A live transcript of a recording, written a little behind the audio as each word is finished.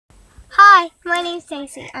Hi, my name's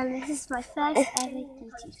Daisy and this is my first ever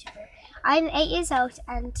YouTube channel. I'm 8 years old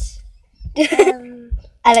and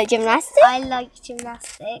I like gymnastics. I like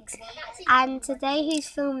gymnastics, and today who's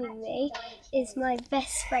filming me is my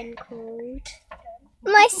best friend called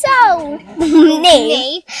My soul. Neve.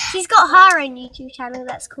 Neve. She's got her own YouTube channel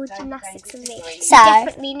that's called Gymnastics and Me. You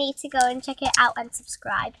definitely need to go and check it out and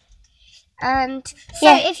subscribe. And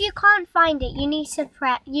so if you can't find it, you need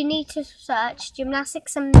to search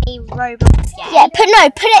Gymnastics and Me Roblox game. Yeah, put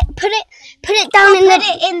it down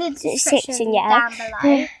in the description down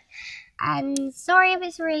below. And sorry if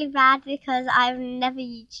it's really bad because I've never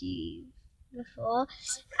YouTubed before.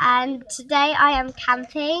 And today I am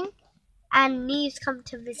camping and Neve's come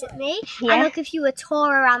to visit me. Yeah. And I'll give you a tour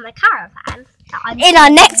around the caravan. In our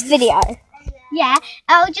next video. Yeah.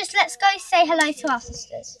 Let's go say hello to our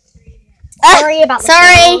sisters. Sorry about the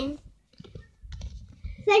Say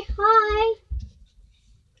hi.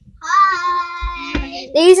 Hi.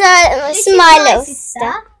 These are my little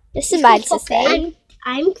sister. This is my sister. And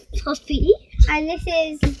I'm Poppy. And this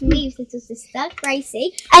is Neve's little sister,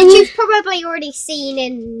 Gracie. And you've probably already seen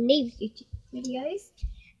in Neve's YouTube videos.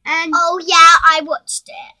 And oh yeah, I watched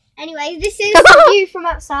it. Anyway, this is the view from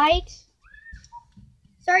outside.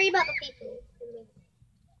 Sorry about the people.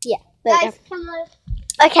 Yeah. Guys, come on.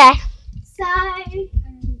 Okay. So,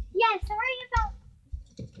 yeah,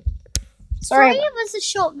 sorry it was a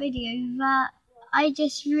short video, but I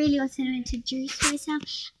just really wanted to introduce myself.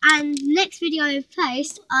 And next video I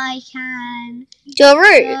post, I can do a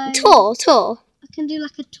route tour. I can do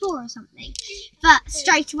like a tour or something. But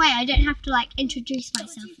straight away, I don't have to like introduce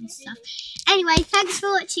myself and stuff. Anyway, thanks for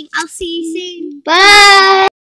watching. I'll see you soon. Bye.